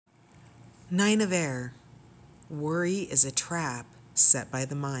Nine of Air. Worry is a trap set by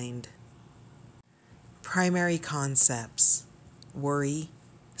the mind. Primary concepts: worry,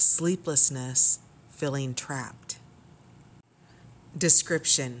 sleeplessness, feeling trapped.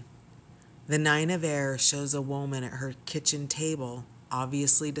 Description: the Nine of Air shows a woman at her kitchen table,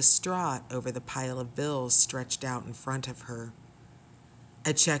 obviously distraught over the pile of bills stretched out in front of her.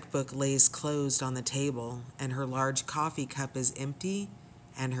 A checkbook lays closed on the table, and her large coffee cup is empty,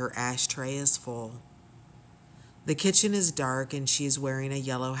 and her ashtray is full. The kitchen is dark, and she is wearing a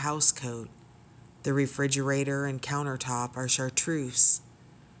yellow housecoat. The refrigerator and countertop are chartreuse.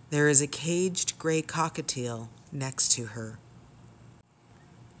 There is a caged gray cockatiel next to her.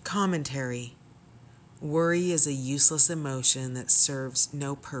 Commentary: worry is a useless emotion that serves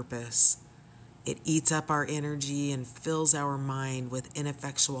no purpose. It eats up our energy and fills our mind with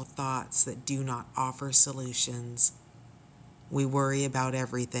ineffectual thoughts that do not offer solutions. We worry about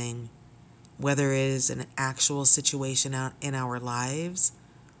everything, whether it is an actual situation out in our lives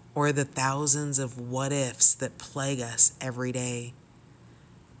or the thousands of what-ifs that plague us every day.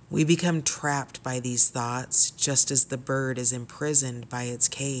 We become trapped by these thoughts just as the bird is imprisoned by its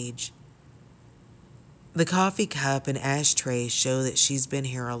cage. The coffee cup and ashtray show that she's been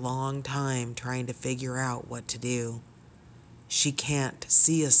here a long time trying to figure out what to do. She can't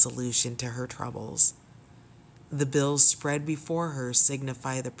see a solution to her troubles. The bills spread before her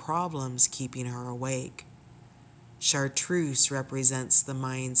signify the problems keeping her awake. Chartreuse represents the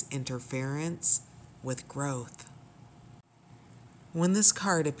mind's interference with growth. When this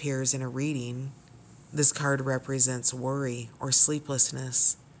card appears in a reading, this card represents worry or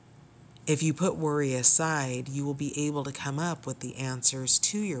sleeplessness. If you put worry aside, you will be able to come up with the answers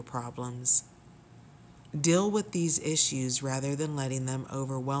to your problems. Deal with these issues rather than letting them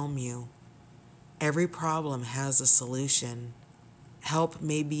overwhelm you. Every problem has a solution. Help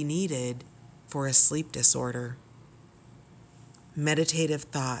may be needed for a sleep disorder. Meditative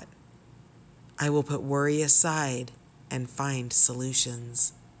thought: I will put worry aside and find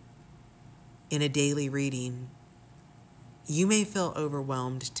solutions. In a daily reading, you may feel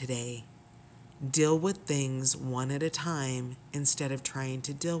overwhelmed today. Deal with things one at a time instead of trying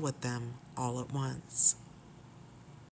to deal with them all at once.